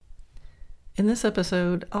In this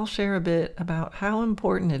episode, I'll share a bit about how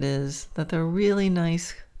important it is that the really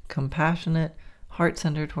nice, compassionate,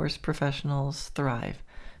 heart-centered horse professionals thrive.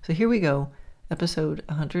 So here we go, episode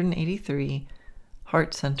 183,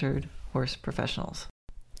 Heart-Centered Horse Professionals.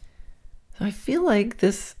 So I feel like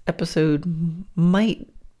this episode might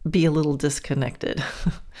be a little disconnected.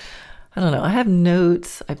 I don't know, I have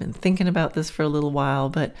notes, I've been thinking about this for a little while,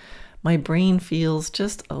 but my brain feels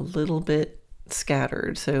just a little bit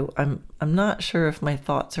scattered. So I'm not sure if my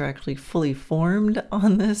thoughts are actually fully formed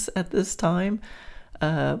on this at this time.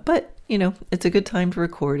 But it's a good time to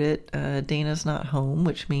record it. Dana's not home,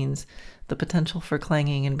 which means the potential for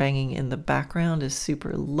clanging and banging in the background is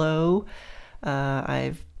super low.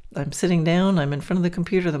 I'm sitting down, I'm in front of the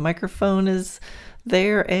computer, the microphone is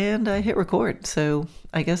there, and I hit record. So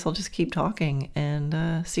I guess I'll just keep talking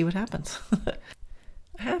and see what happens.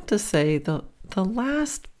 I have to say, the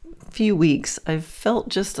last few weeks, I've felt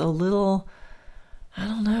just a little,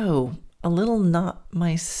 a little not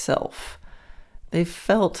myself. They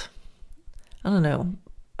felt,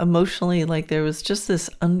 emotionally like there was just this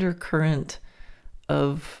undercurrent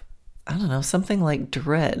of, something like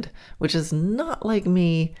dread, which is not like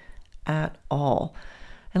me at all.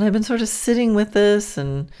 And I've been sort of sitting with this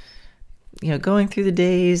and, going through the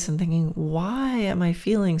days and thinking, why am I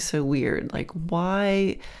feeling so weird? Like,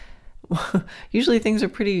 why? Usually things are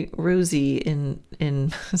pretty rosy in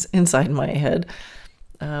inside my head,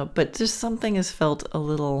 but just something has felt a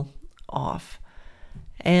little off.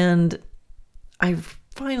 And I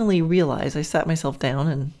finally realized, I sat myself down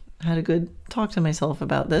and had a good talk to myself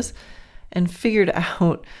about this and figured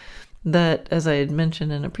out that, as I had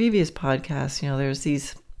mentioned in a previous podcast, there's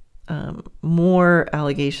these more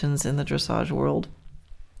allegations in the dressage world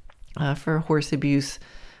for horse abuse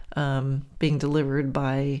being delivered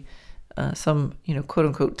by some, quote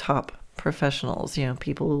unquote, top professionals,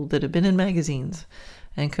 people that have been in magazines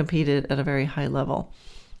and competed at a very high level.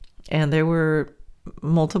 And there were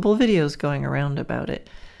multiple videos going around about it.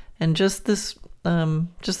 And just this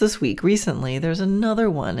week, recently, there's another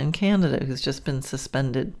one in Canada who's just been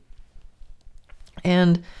suspended.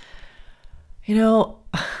 And,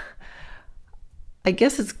 I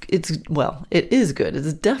guess it is good.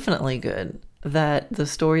 It's definitely good that the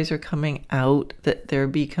stories are coming out, that they're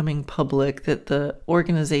becoming public, that the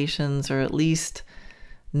organizations are at least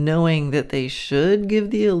knowing that they should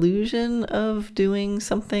give the illusion of doing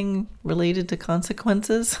something related to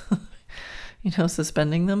consequences,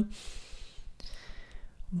 suspending them.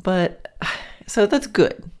 But so that's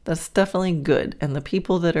good. That's definitely good. And the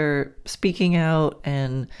people that are speaking out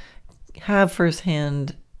and have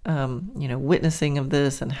firsthand witnessing of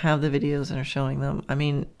this and have the videos and are showing them. I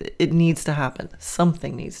mean, it needs to happen.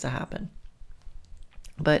 Something needs to happen.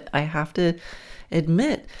 But I have to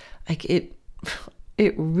admit,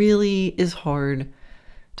 it really is hard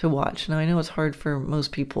to watch. Now, I know it's hard for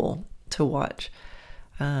most people to watch.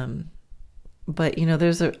 But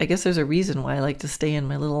I guess there's a reason why I like to stay in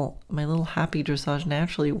my little happy dressage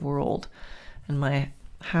naturally world and my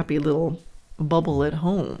happy little bubble at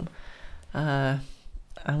home.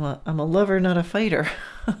 I'm a lover, not a fighter.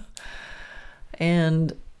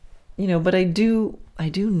 And, but I do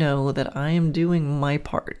know that I am doing my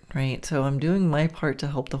part, right? So I'm doing my part to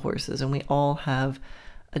help the horses, and we all have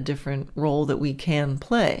a different role that we can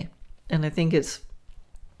play. And I think it's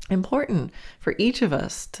important for each of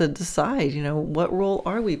us to decide, what role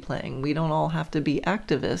are we playing? We don't all have to be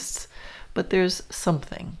activists, but there's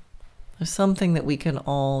something. There's something that we can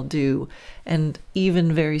all do. And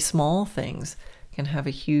even very small things can have a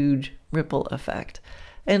huge ripple effect.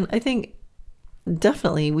 And I think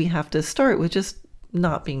definitely we have to start with just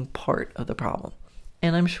not being part of the problem.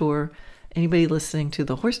 And I'm sure anybody listening to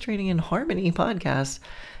the Horse Training in Harmony podcast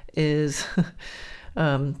is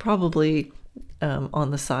probably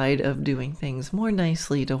on the side of doing things more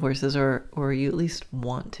nicely to horses, or you at least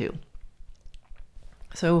want to.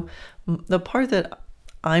 So the part that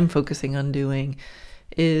I'm focusing on doing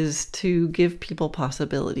is to give people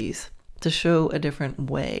possibilities, to show a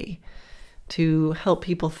different way, to help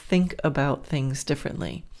people think about things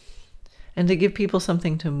differently, and to give people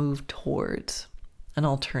something to move towards, an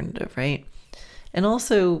alternative, right? And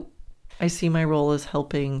also, I see my role as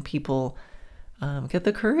helping people get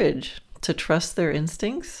the courage to trust their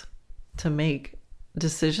instincts, to make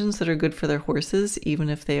decisions that are good for their horses, even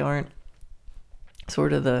if they aren't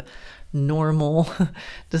sort of the normal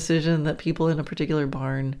decision that people in a particular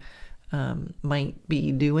barn might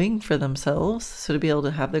be doing for themselves. So to be able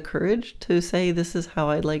to have the courage to say, this is how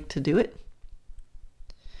I'd like to do it.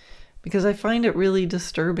 Because I find it really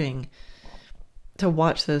disturbing to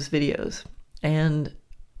watch those videos. And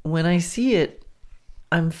when I see it,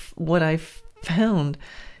 what I found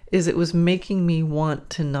is it was making me want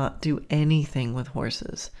to not do anything with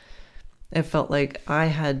horses. It felt like I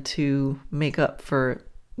had to make up for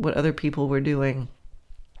what other people were doing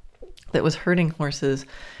that was hurting horses,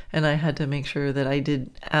 and I had to make sure that I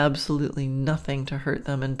did absolutely nothing to hurt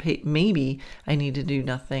them, and maybe I need to do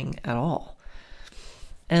nothing at all.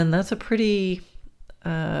 And that's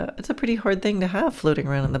it's a pretty hard thing to have floating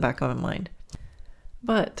around in the back of my mind.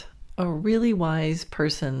 But a really wise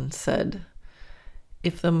person said,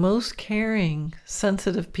 if the most caring,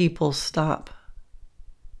 sensitive people stop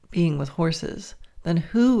being with horses, then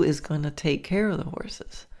who is going to take care of the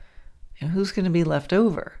horses? And who's going to be left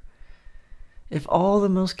over? If all the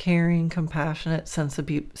most caring, compassionate,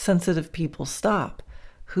 sensitive people stop,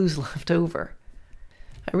 who's left over?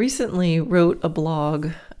 I recently wrote a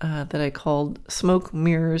blog that I called Smoke,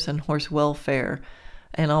 Mirrors, and Horse Welfare,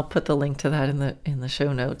 and I'll put the link to that in the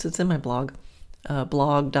show notes. It's in my blog,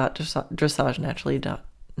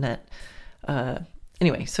 blog.dressagenaturally.net.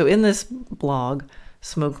 Anyway, so in this blog,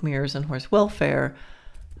 Smoke, Mirrors, and Horse Welfare,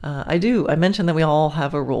 I mentioned that we all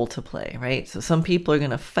have a role to play, right? So some people are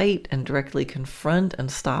going to fight and directly confront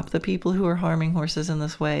and stop the people who are harming horses in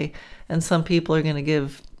this way, and some people are going to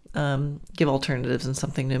give alternatives and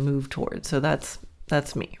something to move towards. So that's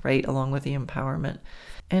me, right? Along with the empowerment.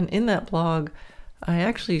 And in that blog, I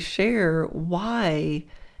actually share why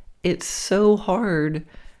it's so hard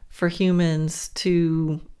for humans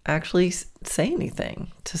to actually say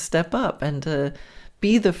anything, to step up and to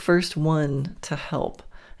be the first one to help,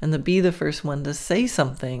 and to be the first one to say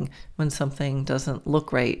something when something doesn't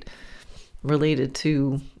look right related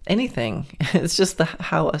to anything. It's just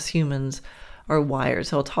how us humans are wired.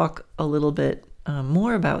 So I'll talk a little bit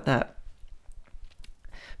more about that,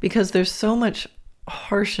 because there's so much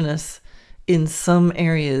harshness in some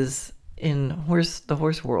areas in the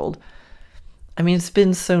horse world. I mean, it's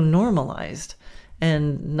been so normalized,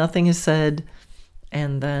 and nothing is said,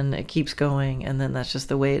 and then it keeps going, and then that's just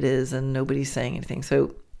the way it is, and nobody's saying anything.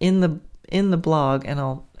 So in the blog, and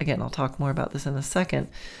I'll talk more about this in a second,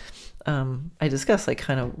 I discuss like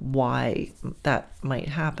kind of why that might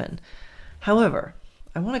happen. However,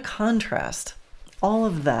 I want to contrast all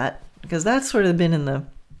of that, because that's sort of been in the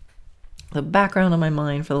background of my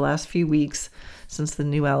mind for the last few weeks since the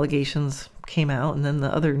new allegations came out, and then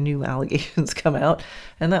the other new allegations come out,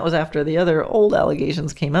 and that was after the other old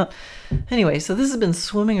allegations came out. Anyway, so this has been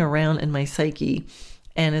swimming around in my psyche,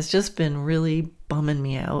 and it's just been really bumming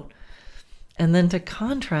me out. And then to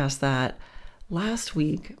contrast that, last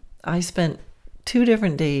week I spent 2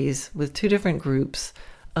 different days with 2 different groups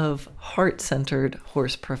of heart-centered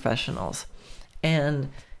horse professionals, and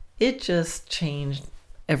it just changed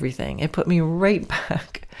everything. It put me right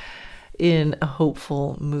back in a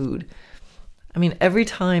hopeful mood. I mean, every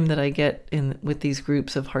time that I get in with these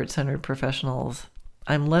groups of heart-centered professionals,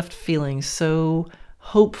 I'm left feeling so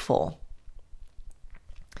hopeful.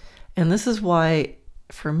 And this is why,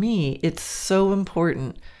 for me, it's so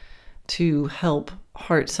important to help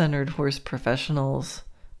heart-centered horse professionals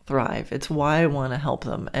thrive. It's why I want to help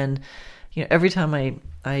them. And every time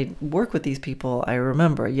I work with these people, I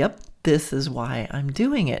remember, yep, this is why I'm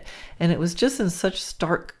doing it. And it was just in such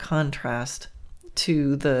stark contrast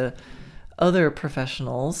to the other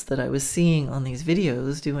professionals that I was seeing on these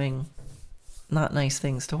videos doing not nice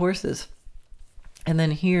things to horses. And then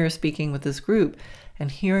here, speaking with this group and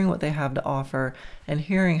hearing what they have to offer and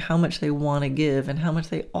hearing how much they want to give and how much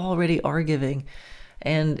they already are giving.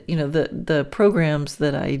 And, the programs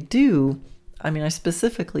that I do, I mean, I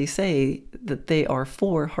specifically say that they are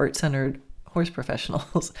for heart-centered horse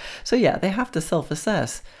professionals. So yeah, they have to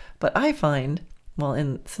self-assess. But I find,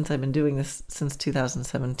 since I've been doing this since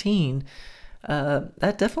 2017,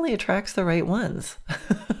 that definitely attracts the right ones.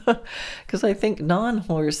 Because I think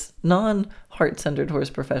non-heart-centered horse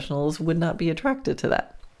professionals would not be attracted to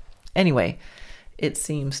that. Anyway, it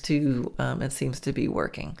seems to be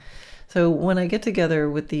working. So when I get together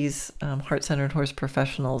with these heart-centered horse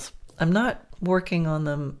professionals, I'm not working on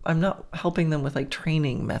them. I'm not helping them with like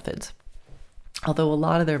training methods, although a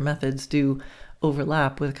lot of their methods do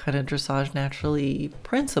overlap with kind of dressage naturally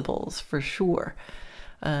principles for sure.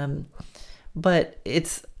 But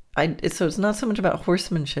it's not so much about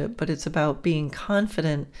horsemanship, but it's about being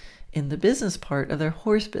confident in the business part of their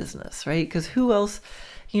horse business, right? Because who else,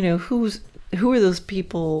 who are those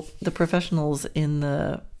people, the professionals in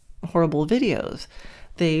the horrible videos?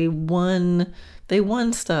 They won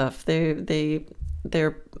stuff. They're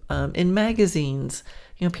in magazines.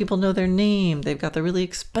 People know their name. They've got the really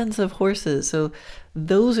expensive horses. So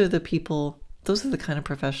those are the kind of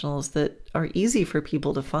professionals that are easy for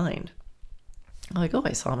people to find. Like, oh,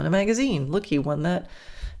 I saw him in a magazine. Look, he won that,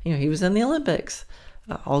 He was in the Olympics.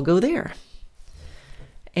 I'll go there.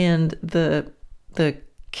 And the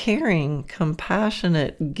caring,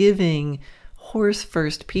 compassionate, giving,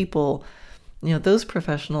 horse-first people, those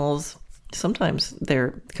professionals, sometimes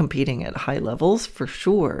they're competing at high levels for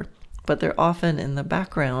sure, but they're often in the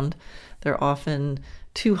background. They're often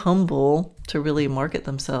too humble to really market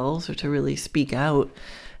themselves or to really speak out.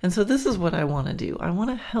 And so this is what I want to do. I want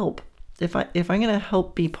to help. If I'm going to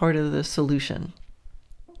help be part of the solution,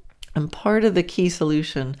 and part of the key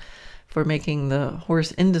solution for making the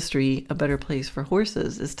horse industry a better place for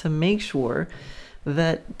horses is to make sure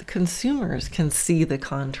that the consumers can see the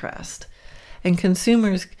contrast. And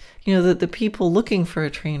consumers, that the people looking for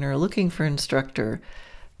a trainer, looking for an instructor,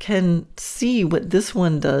 can see what this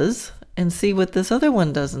one does and see what this other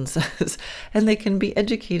one does and says, and they can be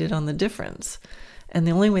educated on the difference. And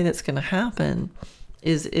the only way that's going to happen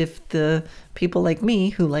is if the people like me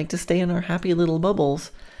who like to stay in our happy little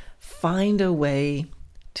bubbles find a way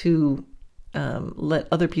to let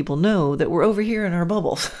other people know that we're over here in our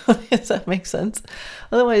bubbles. Does that make sense?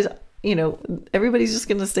 Otherwise, everybody's just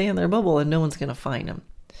going to stay in their bubble and no one's going to find them.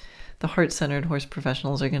 The heart-centered horse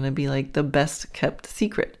professionals are going to be like the best kept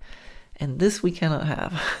secret. And this we cannot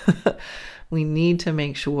have. We need to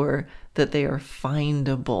make sure that they are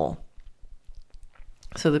findable.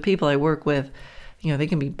 So the people I work with, they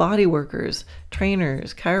can be body workers,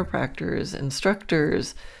 trainers, chiropractors,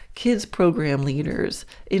 instructors, kids program leaders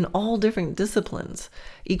in all different disciplines,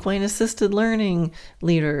 equine assisted learning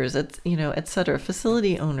leaders, et cetera,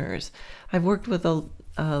 facility owners. I've worked with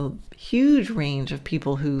a huge range of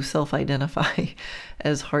people who self-identify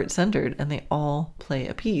as heart-centered, and they all play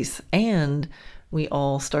a piece, and we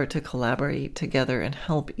all start to collaborate together and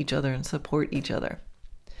help each other and support each other.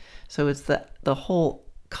 So it's the whole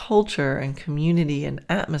culture and community and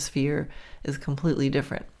atmosphere is completely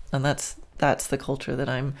different, and that's the culture that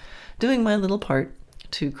I'm doing my little part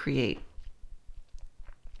to create.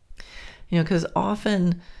 Because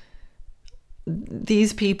often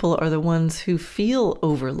these people are the ones who feel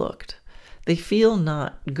overlooked. They feel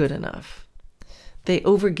not good enough. They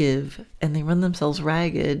overgive and they run themselves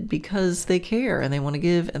ragged because they care and they want to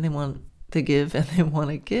give and they want to give and they want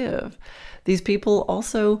to give. These people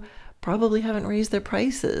also probably haven't raised their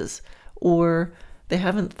prices, or they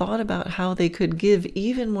haven't thought about how they could give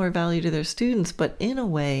even more value to their students, but in a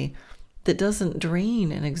way that doesn't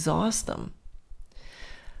drain and exhaust them.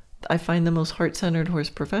 I find the most heart-centered horse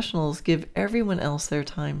professionals give everyone else their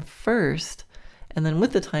time first, and then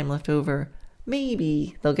with the time left over,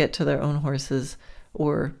 maybe they'll get to their own horses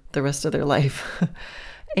or the rest of their life.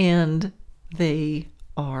 And they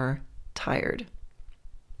are tired.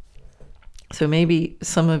 So maybe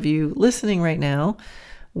some of you listening right now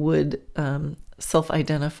would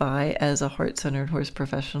self-identify as a heart-centered horse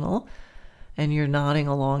professional, and you're nodding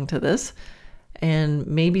along to this. And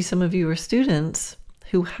maybe some of you are students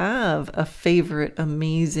who have a favorite,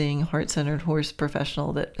 amazing heart-centered horse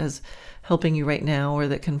professional that is helping you right now, or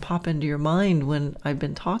that can pop into your mind when I've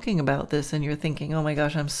been talking about this and you're thinking, oh my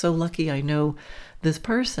gosh, I'm so lucky I know this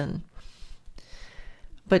person.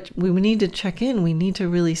 But we need to check in. We need to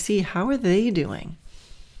really see, how are they doing?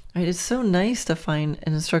 Right? It's so nice to find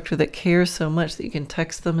an instructor that cares so much that you can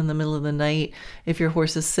text them in the middle of the night if your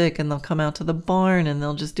horse is sick, and they'll come out to the barn and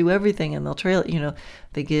they'll just do everything and they'll trail it.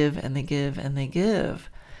 They give and they give and they give.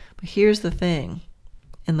 But here's the thing.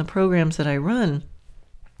 In the programs that I run,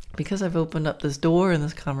 because I've opened up this door and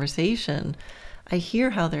this conversation, I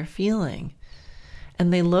hear how they're feeling.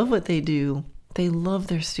 And they love what they do. They love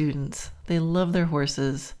their students. They love their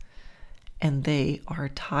horses. And they are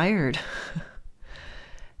tired.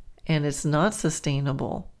 And it's not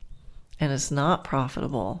sustainable, and it's not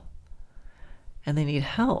profitable, and they need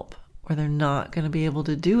help, or they're not going to be able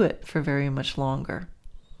to do it for very much longer.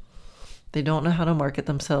 They don't know how to market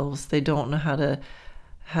themselves. They don't know how to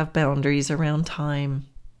have boundaries around time.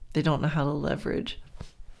 They don't know how to leverage.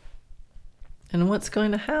 And what's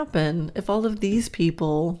going to happen if all of these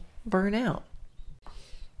people burn out?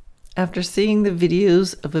 After seeing the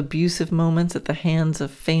videos of abusive moments at the hands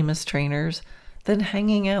of famous trainers, then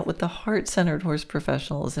hanging out with the heart-centered horse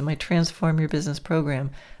professionals in my Transform Your Business program,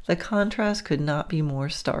 the contrast could not be more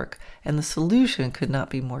stark, and the solution could not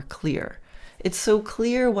be more clear. It's so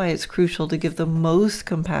clear why it's crucial to give the most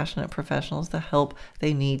compassionate professionals the help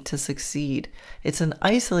they need to succeed. It's an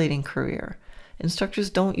isolating career. Instructors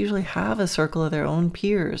don't usually have a circle of their own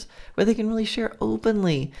peers where they can really share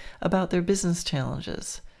openly about their business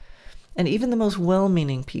challenges. And even the most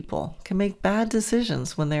well-meaning people can make bad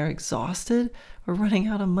decisions when they're exhausted or running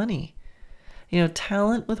out of money.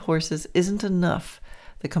 Talent with horses isn't enough.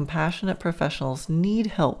 the compassionate professionals need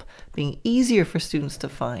help being easier for students to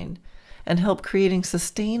find and help creating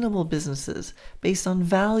sustainable businesses based on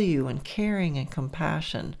value and caring and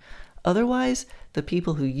compassion. Otherwise, the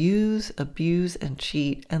people who use, abuse, and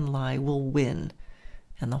cheat and lie will win,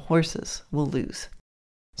 and the horses will lose.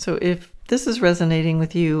 So if this is resonating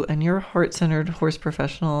with you and you're a heart-centered horse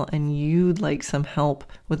professional and you'd like some help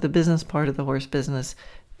with the business part of the horse business,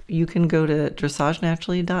 you can go to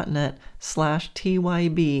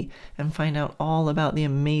dressagenaturally.net/TYB and find out all about the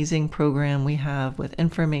amazing program we have with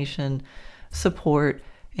information, support,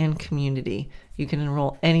 and community. You can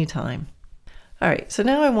enroll anytime. All right, so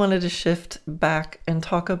now I wanted to shift back and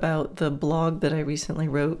talk about the blog that I recently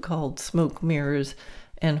wrote called Smoke, Mirrors,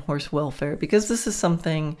 and Horse Welfare, because this is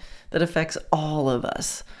something that affects all of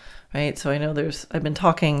us, right? So I know I've been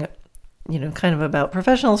talking, kind of about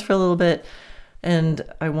professionals for a little bit, and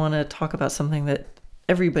I want to talk about something that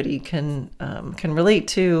everybody can relate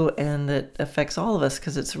to and that affects all of us,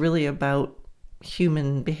 because it's really about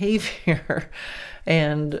human behavior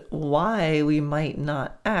and why we might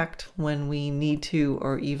not act when we need to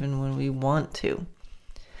or even when we want to.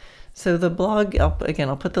 So the blog, I'll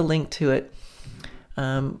put the link to it.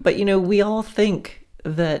 But we all think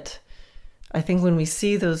that, I think when we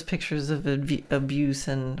see those pictures of abuse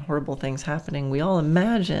and horrible things happening, we all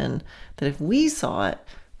imagine that if we saw it,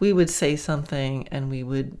 we would say something and we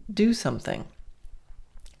would do something.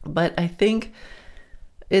 But I think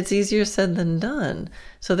it's easier said than done.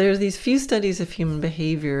 So there's these few studies of human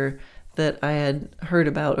behavior that I had heard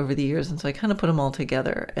about over the years, and so I kind of put them all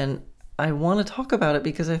together. And I want to talk about it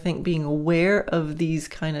because I think being aware of these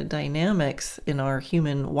kind of dynamics in our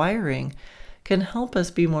human wiring can help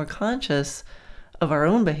us be more conscious of our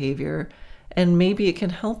own behavior, and maybe it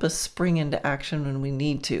can help us spring into action when we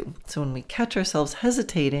need to. So when we catch ourselves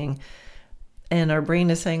hesitating and our brain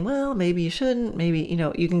is saying, well, maybe you shouldn't, maybe,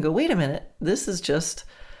 you can go, wait a minute, this is just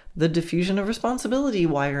the diffusion of responsibility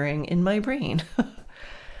wiring in my brain. All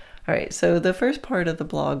right, so the first part of the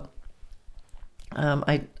blog,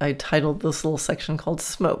 I titled this little section called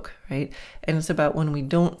Smoke, right? And it's about when we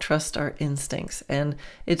don't trust our instincts. And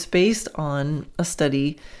it's based on a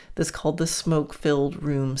study that's called the Smoke-Filled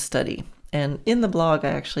Room Study. And in the blog, I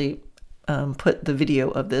actually put the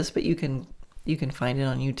video of this, but you can find it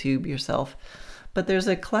on YouTube yourself. But there's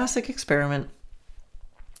a classic experiment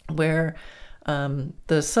where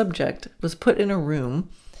the subject was put in a room,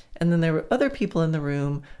 and then there were other people in the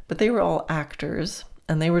room, but they were all actors,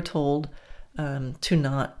 and they were told to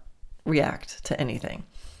not react to anything.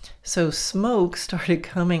 So smoke started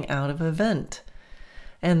coming out of a vent,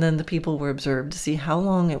 and then the people were observed to see how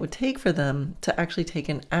long it would take for them to actually take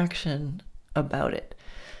an action about it.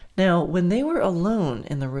 Now, when they were alone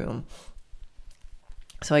in the room,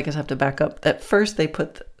 so I guess I have to back up. At first, they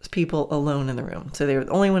put people alone in the room. So they were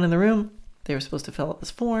the only one in the room. They were supposed to fill out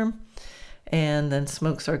this form, and then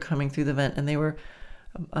smoke started coming through the vent, and they were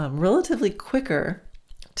relatively quicker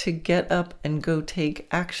to get up and go take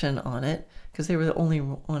action on it because they were the only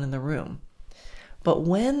one in the room. But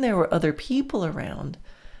when there were other people around,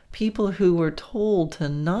 people who were told to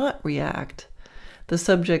not react, the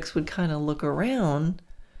subjects would kind of look around,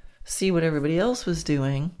 see what everybody else was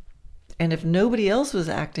doing, and if nobody else was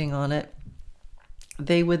acting on it,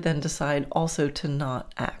 they would then decide also to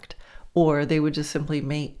not act, or they would just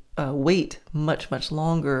simply wait much, much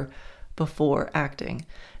longer before acting.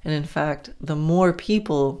 And in fact, the more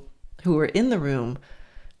people who were in the room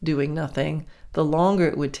doing nothing, the longer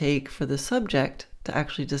it would take for the subject to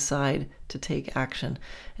actually decide to take action.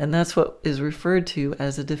 And that's what is referred to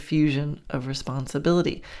as a diffusion of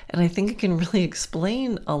responsibility. And I think it can really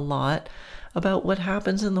explain a lot about what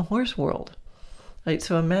happens in the horse world. Right?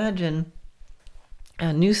 So imagine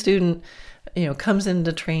a new student, comes in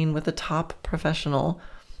to train with a top professional,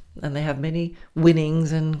 and they have many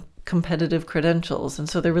winnings and competitive credentials. And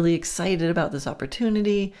so they're really excited about this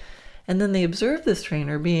opportunity. And then they observe this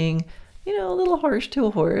trainer being, a little harsh to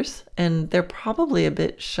a horse, and they're probably a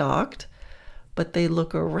bit shocked, but they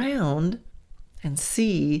look around and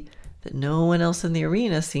see that no one else in the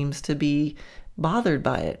arena seems to be bothered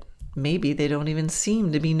by it. Maybe they don't even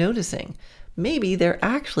seem to be noticing. Maybe they're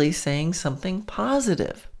actually saying something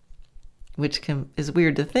positive, which is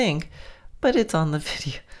weird to think, but it's on the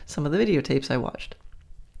video, some of the videotapes I watched.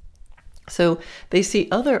 So they see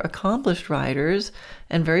other accomplished riders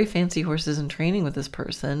and very fancy horses in training with this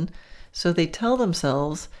person. So they tell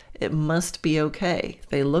themselves it must be okay.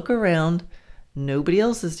 They look around, nobody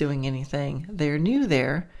else is doing anything. They're new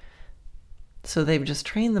there. So they've just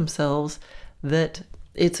trained themselves that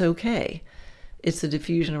it's okay. It's a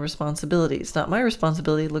diffusion of responsibility. It's not my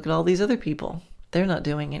responsibility to look at all these other people. They're not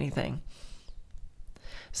doing anything.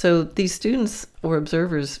 So these students or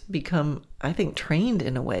observers become, I think, trained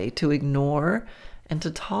in a way to ignore and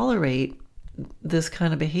to tolerate this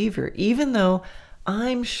kind of behavior, even though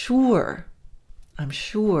I'm sure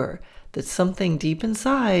that something deep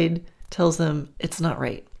inside tells them it's not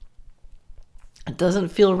right. It doesn't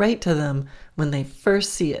feel right to them when they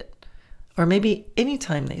first see it, or maybe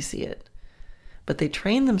anytime they see it, but they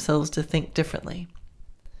train themselves to think differently.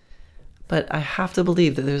 But I have to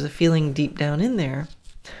believe that there's a feeling deep down in there.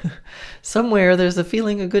 Somewhere there's a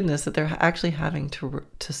feeling of goodness that they're actually having to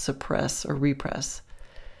suppress or repress.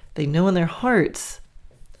 They know in their hearts,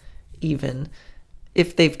 even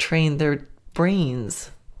if they've trained their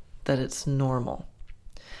brains, that it's normal.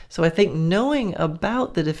 So I think knowing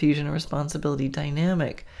about the diffusion and responsibility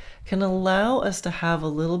dynamic can allow us to have a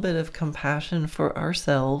little bit of compassion for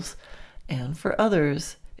ourselves and for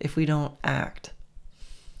others if we don't act.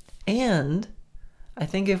 And I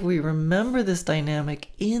think if we remember this dynamic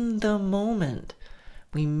in the moment,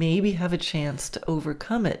 we maybe have a chance to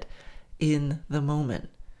overcome it in the moment.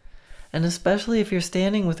 And especially if you're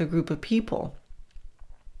standing with a group of people,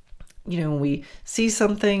 when we see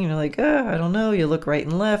something, you're like, I don't know, you look right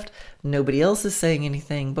and left, nobody else is saying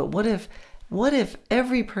anything. But what if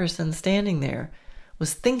every person standing there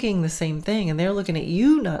was thinking the same thing and they're looking at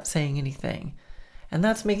you not saying anything, and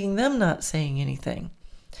that's making them not saying anything?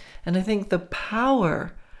 And I think the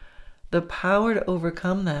power to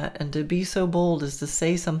overcome that and to be so bold as to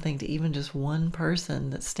say something to even just one person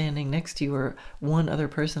that's standing next to you or one other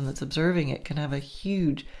person that's observing it can have a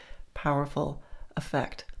huge, powerful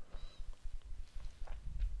effect.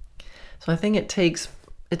 So I think it takes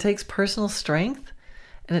personal strength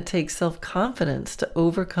and it takes self-confidence to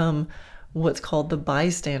overcome what's called the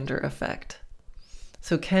bystander effect.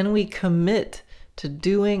 So can we commit to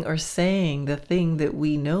doing or saying the thing that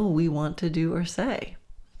we know we want to do or say?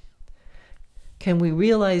 Can we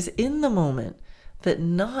realize in the moment that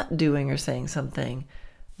not doing or saying something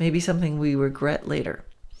may be something we regret later?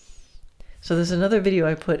 So there's another video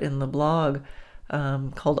I put in the blog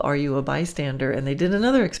called Are You a Bystander? And they did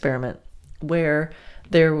another experiment where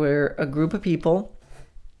there were a group of people,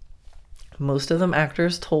 most of them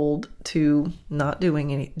actors, told to not do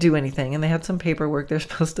anything, and they had some paperwork they're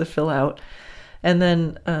supposed to fill out. And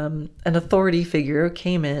then an authority figure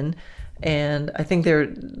came in, and I think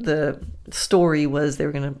the story was they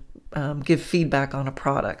were going to give feedback on a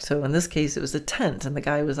product. So in this case, it was a tent, and the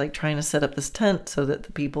guy was like trying to set up this tent so that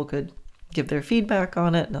the people could give their feedback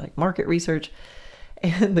on it, and like market research.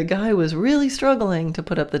 And the guy was really struggling to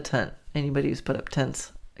put up the tent. Anybody who's put up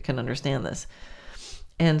tents can understand this.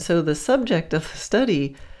 And so the subject of the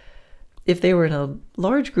study, if they were in a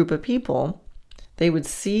large group of people, they would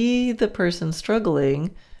see the person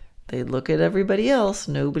struggling, they'd look at everybody else,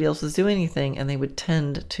 nobody else was doing anything, and they would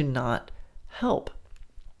tend to not help.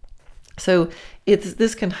 So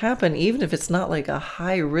this can happen even if it's not like a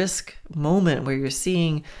high risk moment where you're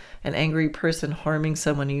seeing an angry person harming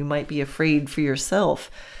someone. You might be afraid for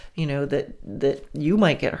yourself, that you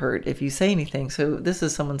might get hurt if you say anything. So this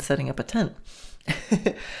is someone setting up a tent.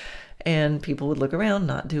 And people would look around,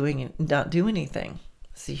 not do anything.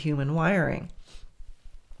 It's the human wiring.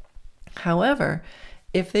 However,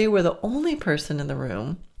 if they were the only person in the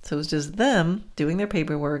room, so it was just them doing their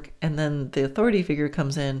paperwork, and then the authority figure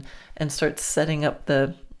comes in and starts setting up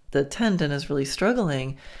the tent and is really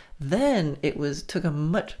struggling, then took a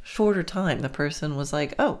much shorter time. The person was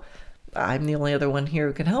like, oh, I'm the only other one here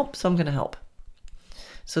who can help, so I'm going to help.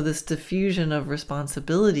 So this diffusion of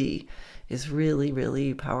responsibility is really,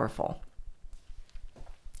 really powerful.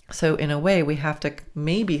 So in a way, we have to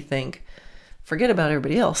maybe think, forget about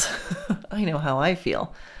everybody else. I know how I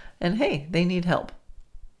feel. And hey, they need help.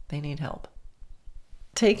 They need help.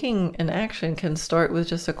 Taking an action can start with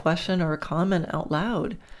just a question or a comment out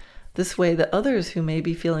loud. This way, the others who may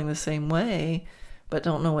be feeling the same way but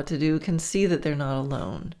don't know what to do can see that they're not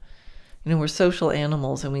alone. We're social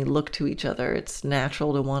animals and we look to each other. It's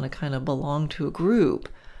natural to want to kind of belong to a group.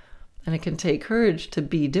 And it can take courage to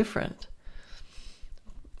be different.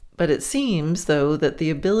 But it seems, though, that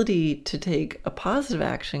the ability to take a positive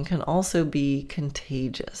action can also be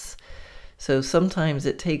contagious. So sometimes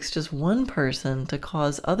it takes just one person to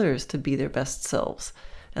cause others to be their best selves.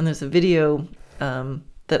 And there's a video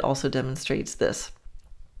that also demonstrates this.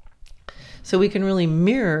 So we can really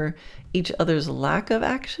mirror each other's lack of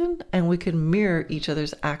action, and we can mirror each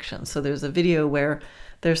other's actions. So there's a video where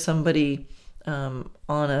there's somebody on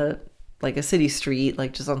a city street,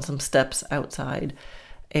 like just on some steps outside,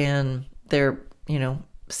 and they're,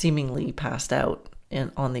 seemingly passed out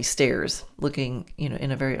on these stairs, looking,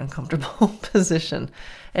 in a very uncomfortable position.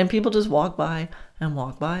 And people just walk by and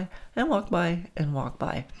walk by and walk by and walk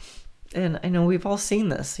by. And I know we've all seen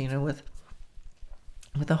this, with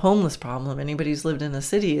the homeless problem. Anybody who's lived in a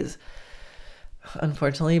city has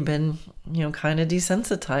unfortunately been, kind of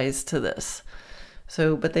desensitized to this.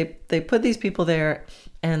 So, but they put these people there,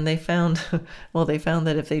 and they found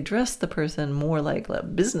that if they dressed the person more like a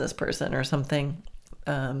business person or something,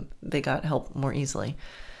 they got help more easily.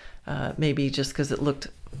 Maybe just because it looked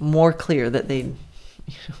more clear that they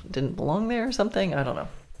didn't belong there or something. I don't know.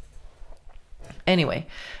 Anyway,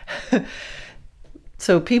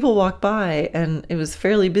 so people walked by, and it was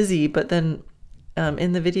fairly busy. But then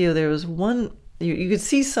in the video, there was one. You could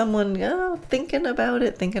see someone thinking about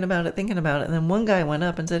it. And then one guy went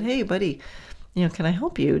up and said, "Hey, buddy, can I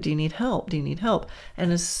help you? Do you need help?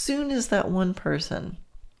 And as soon as that one person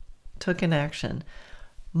took an action,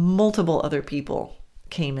 multiple other people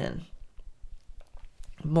came in.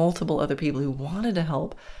 Multiple other people who wanted to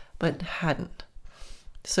help but hadn't.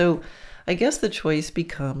 So I guess the choice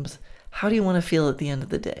becomes, how do you want to feel at the end of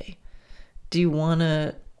the day? Do you want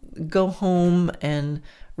to go home and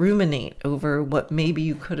ruminate over what maybe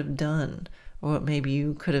you could have done or what maybe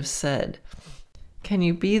you could have said? Can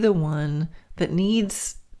you be the one that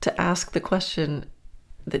needs to ask the question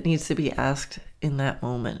that needs to be asked in that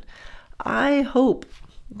moment? I hope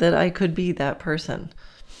that I could be that person.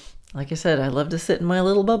 Like I said, I love to sit in my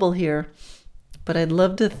little bubble here, but I'd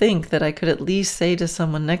love to think that I could at least say to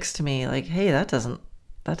someone next to me, like, "Hey, that doesn't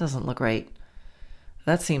look right.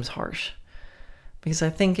 That seems harsh." Because I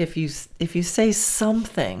think if you say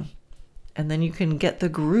something and then you can get the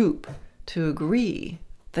group to agree,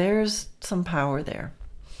 there's some power there.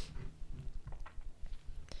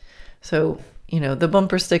 So, the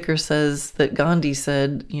bumper sticker says that Gandhi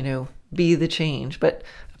said, be the change. But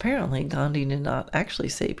apparently Gandhi did not actually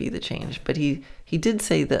say be the change. But he did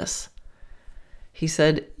say this. He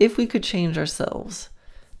said, if we could change ourselves,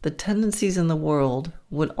 the tendencies in the world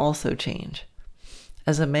would also change.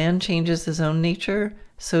 As a man changes his own nature,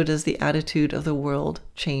 so does the attitude of the world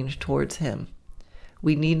change towards him.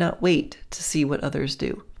 We need not wait to see what others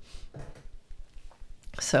do.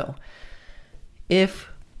 So, if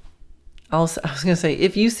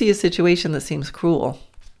you see a situation that seems cruel,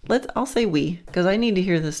 I'll say we, because I need to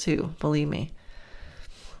hear this too, believe me.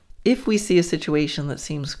 If we see a situation that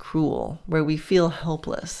seems cruel, where we feel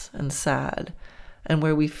helpless and sad, and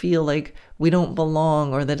where we feel like we don't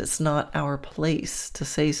belong or that it's not our place to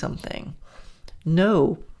say something,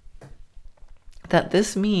 know that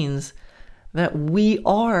this means that we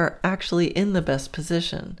are actually in the best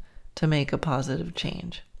position to make a positive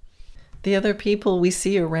change. The other people we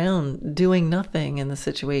see around doing nothing in the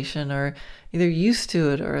situation are either used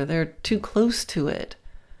to it or they're too close to it,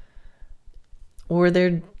 or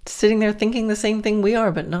they're sitting there thinking the same thing we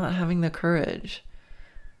are but not having the courage.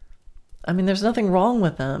 I mean, there's nothing wrong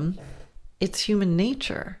with them. It's human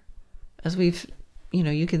nature, as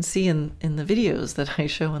you can see in the videos that I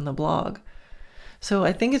show in the blog. So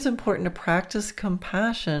I think it's important to practice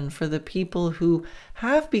compassion for the people who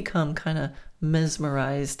have become kind of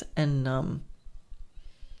mesmerized and numb.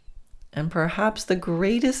 And perhaps the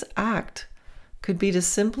greatest act could be to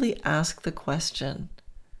simply ask the question,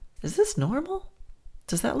 is this normal?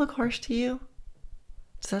 Does that look harsh to you?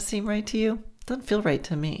 Does that seem right to you? It doesn't feel right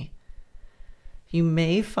to me. You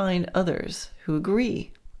may find others who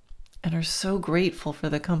agree and are so grateful for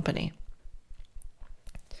the company.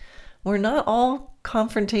 We're not all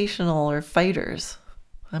confrontational or fighters.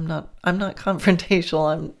 I'm not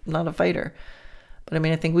confrontational. I'm not a fighter. But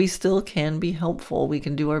I think we still can be helpful. We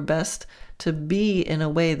can do our best to be in a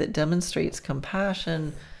way that demonstrates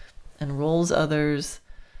compassion, enrolls others,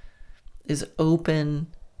 is open,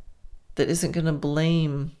 that isn't going to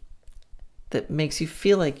blame, that makes you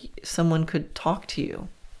feel like someone could talk to you.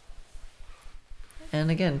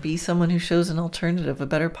 And again, be someone who shows an alternative, a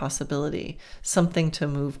better possibility, something to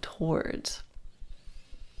move towards.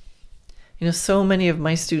 So many of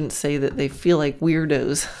my students say that they feel like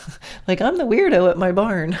weirdos. Like, I'm the weirdo at my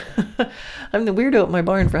barn. I'm the weirdo at my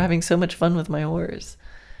barn for having so much fun with my horse.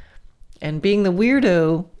 And being the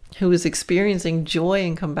weirdo who is experiencing joy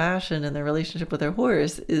and compassion in their relationship with their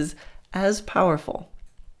horse is as powerful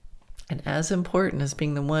and as important as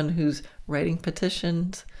being the one who's writing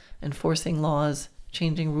petitions, enforcing laws,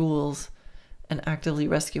 changing rules, and actively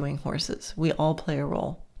rescuing horses. We all play a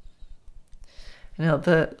role.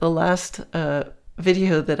 The last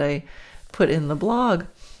video that I put in the blog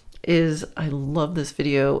is, I love this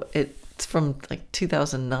video. It's from like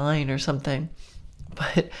 2009 or something,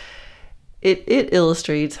 but it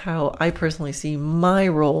illustrates how I personally see my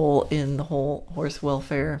role in the whole horse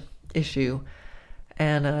welfare issue.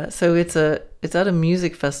 And so it's at a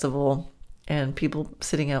music festival, and people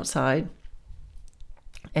sitting outside.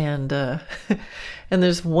 And and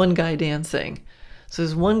there's one guy dancing. So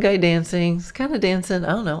there's one guy dancing. He's kind of dancing. I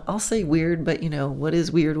don't know. I'll say weird, but what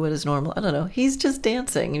is weird? What is normal? I don't know. He's just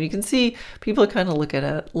dancing, and you can see people are kind of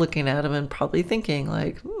looking at him and probably thinking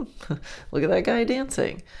like, "Look at that guy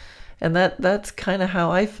dancing." And that's kind of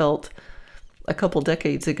how I felt a couple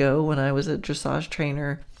decades ago when I was a dressage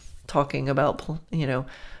trainer, talking about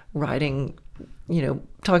riding.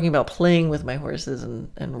 Talking about playing with my horses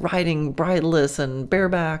and riding bridleless and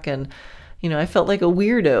bareback. And, I felt like a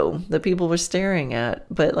weirdo that people were staring at,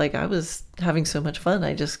 but like I was having so much fun,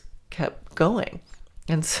 I just kept going.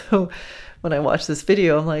 And so when I watched this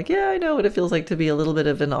video, I'm like, yeah, I know what it feels like to be a little bit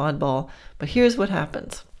of an oddball, but here's what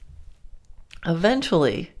happens.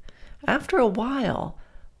 Eventually, after a while,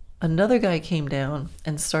 another guy came down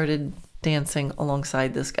and started dancing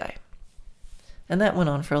alongside this guy. And that went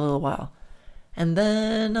on for a little while. And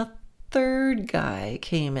then a third guy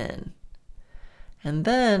came in. And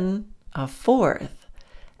then a fourth.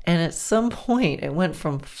 And at some point, it went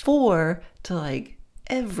from 4 to like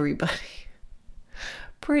everybody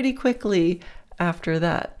pretty quickly after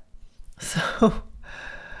that. So,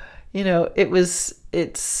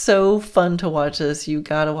 it's so fun to watch this. You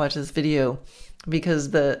got to watch this video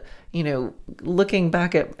because looking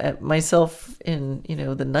back at myself in,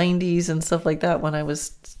 the 90s and stuff like that, when I was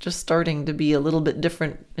just starting to be a little bit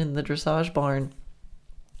different in the dressage barn.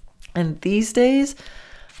 And these days,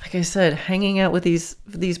 like I said, hanging out with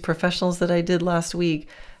these professionals that I did last week,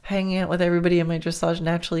 hanging out with everybody in my Dressage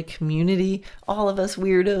Naturally community, all of us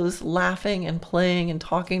weirdos laughing and playing and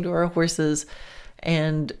talking to our horses.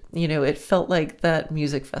 And, it felt like that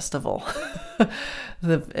music festival.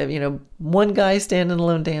 One guy standing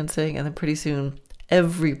alone dancing, and then pretty soon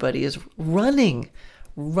everybody is running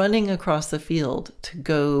across the field to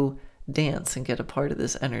go dance and get a part of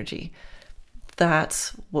this energy. That's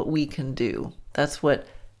what we can do. That's what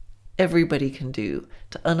everybody can do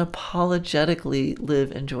to unapologetically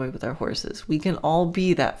live and joy with our horses. We can all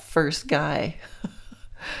be that first guy.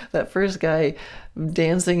 That first guy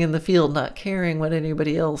dancing in the field, not caring what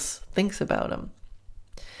anybody else thinks about him.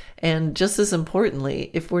 And just as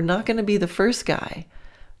importantly, if we're not going to be the first guy,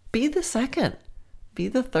 be the second, be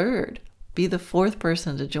the third, be the fourth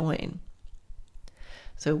person to join.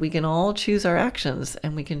 So we can all choose our actions,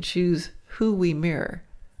 and we can choose who we mirror.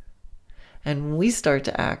 And when we start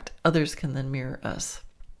to act, others can then mirror us.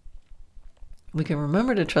 We can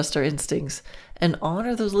remember to trust our instincts and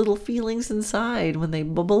honor those little feelings inside when they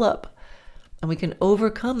bubble up. And we can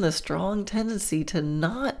overcome the strong tendency to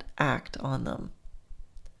not act on them.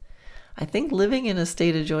 I think living in a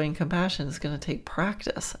state of joy and compassion is going to take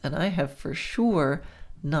practice, and I have for sure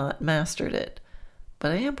not mastered it,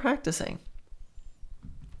 but I am practicing.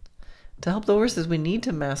 To help the horses, we need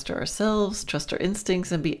to master ourselves, trust our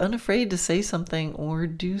instincts, and be unafraid to say something or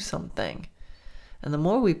do something. And the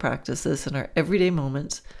more we practice this in our everyday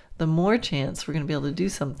moments, the more chance we're going to be able to do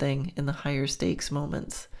something in the higher stakes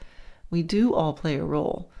moments. We do all play a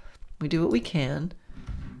role. We do what we can,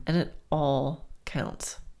 and it all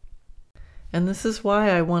counts. And this is why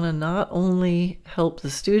I want to not only help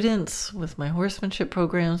the students with my horsemanship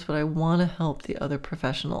programs, but I want to help the other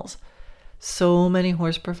professionals. So many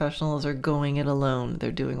horse professionals are going it alone.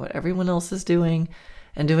 They're doing what everyone else is doing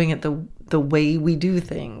and doing it the way we do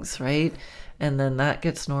things, right? And then that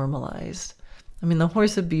gets normalized. I mean, the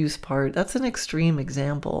horse abuse part, that's an extreme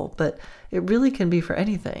example, but it really can be for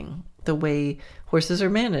anything. The way horses are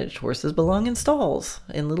managed. Horses belong in stalls,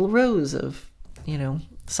 in little rows of,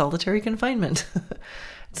 solitary confinement.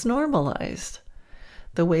 It's normalized.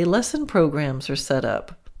 The way lesson programs are set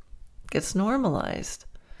up gets normalized.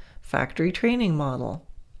 Factory training model.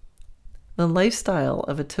 The lifestyle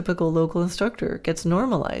of a typical local instructor gets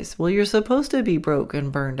normalized. Well, you're supposed to be broke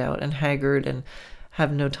and burned out and haggard and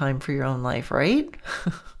have no time for your own life, right?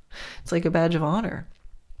 It's like a badge of honor.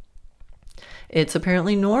 It's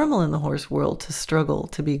apparently normal in the horse world to struggle,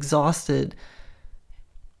 to be exhausted.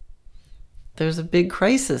 There's a big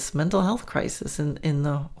crisis, mental health crisis in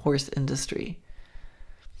the horse industry.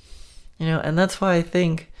 And that's why I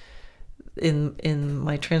think in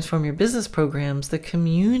my Transform Your Business programs, the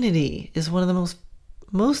community is one of the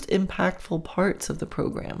most impactful parts of the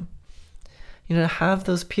program. To have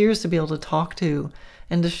those peers to be able to talk to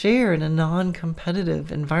and to share in a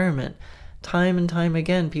non-competitive environment. Time and time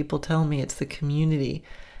again, people tell me it's the community.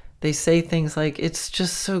 They say things like, it's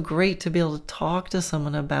just so great to be able to talk to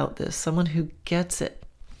someone about this, someone who gets it.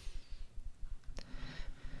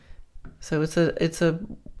 So it's a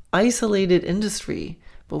isolated industry,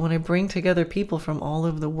 But when I bring together people from all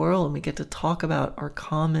over the world and we get to talk about our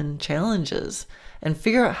common challenges and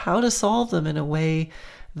figure out how to solve them in a way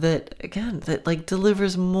that, again, that like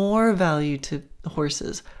delivers more value to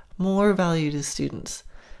horses, more value to students,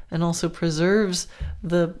 and also preserves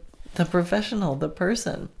the professional, the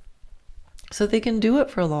person, so they can do it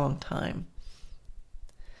for a long time.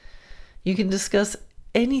 You can discuss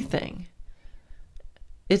anything.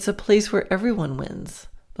 It's a place where everyone wins.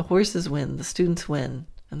 The horses win, the students win,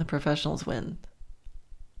 and the professionals win.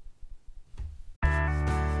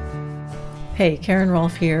 Hey, Karen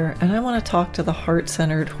Rolfe here, and I want to talk to the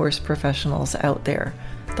heart-centered horse professionals out there.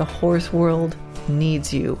 The horse world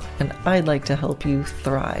needs you, and I'd like to help you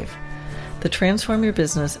thrive. The Transform Your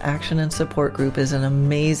Business Action and Support Group is an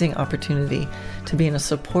amazing opportunity to be in a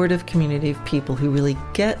supportive community of people who really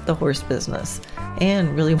get the horse business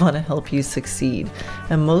and really want to help you succeed.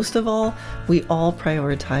 And most of all, we all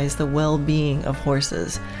prioritize the well-being of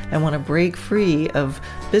horses and want to break free of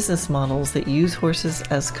business models that use horses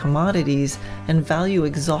as commodities and value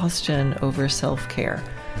exhaustion over self-care.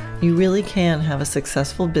 You really can have a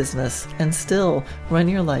successful business and still run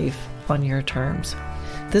your life on your terms.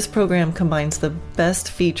 This program combines the best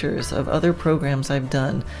features of other programs I've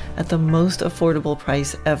done at the most affordable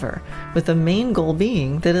price ever, with the main goal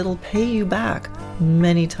being that it'll pay you back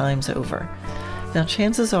many times over. Now,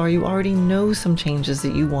 chances are you already know some changes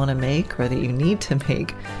that you want to make or that you need to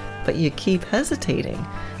make, but you keep hesitating.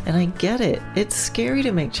 And I get it. It's scary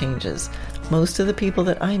to make changes. Most of the people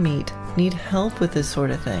that I meet need help with this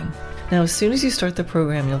sort of thing. Now, as soon as you start the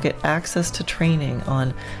program, you'll get access to training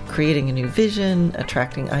on creating a new vision,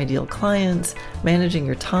 attracting ideal clients, managing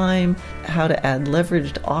your time, how to add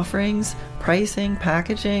leveraged offerings, pricing,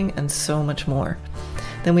 packaging, and so much more.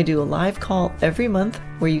 Then we do a live call every month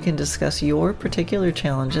where you can discuss your particular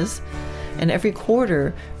challenges. And every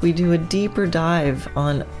quarter, we do a deeper dive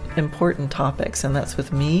on important topics, and that's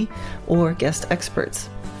with me or guest experts.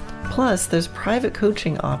 Plus, there's private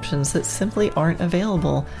coaching options that simply aren't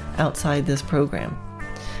available outside this program.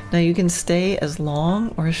 Now, you can stay as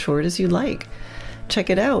long or as short as you like. Check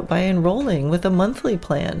it out by enrolling with a monthly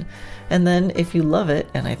plan. And then, if you love it,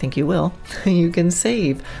 and I think you will, you can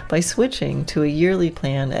save by switching to a yearly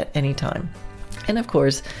plan at any time. And of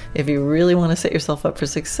course, if you really want to set yourself up for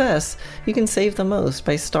success, you can save the most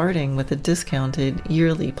by starting with a discounted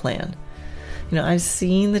yearly plan. You know, I've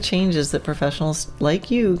seen the changes that professionals like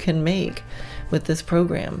you can make with this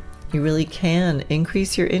program. You really can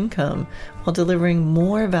increase your income while delivering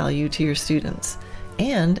more value to your students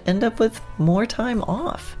and end up with more time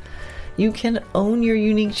off. You can own your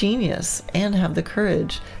unique genius and have the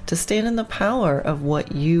courage to stand in the power of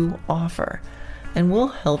what you offer, and we'll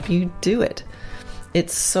help you do it.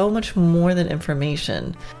 It's so much more than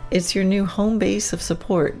information. It's your new home base of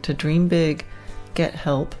support to dream big, get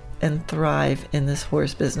help, and thrive in this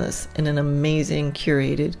horse business in an amazing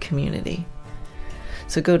curated community.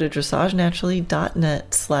 So go to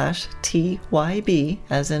dressagenaturally.net/TYB,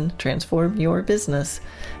 as in transform your business,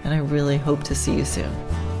 and I really hope to see you soon.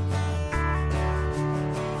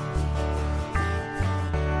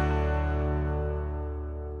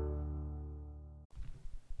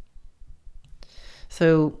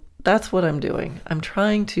 So that's what I'm doing. I'm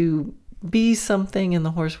trying to be something in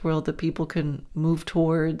the horse world that people can move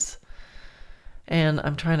towards. And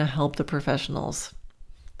I'm trying to help the professionals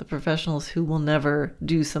who will never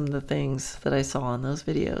do some of the things that I saw in those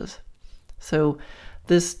videos. So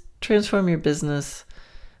this Transform Your Business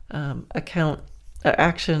action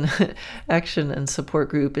and support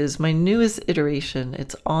group is my newest iteration.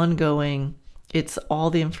 It's ongoing. It's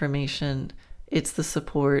all the information. It's the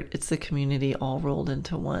support. It's the community all rolled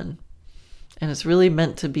into one. And it's really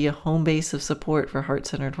meant to be a home base of support for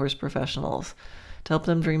heart-centered horse professionals, to help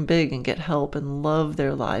them dream big and get help and love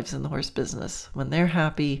their lives in the horse business. When they're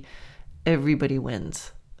happy, everybody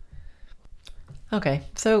wins. Okay,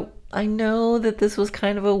 so I know that this was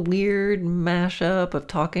kind of a weird mashup of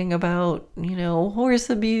talking about,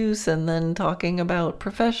 horse abuse and then talking about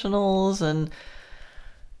professionals. And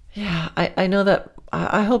yeah, I know that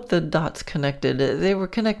I hope the dots connected. They were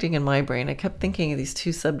connecting in my brain. I kept thinking of these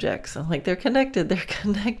two subjects. I'm like, they're connected,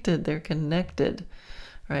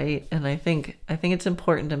 right? And I think it's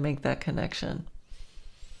important to make that connection.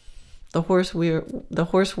 The horse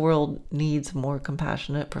world needs more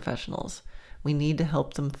compassionate professionals. We need to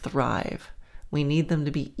help them thrive. We need them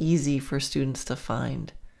to be easy for students to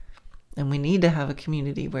find. And we need to have a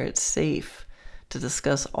community where it's safe to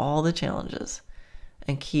discuss all the challenges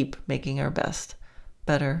and keep making our best,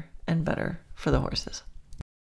 better and better for the horses.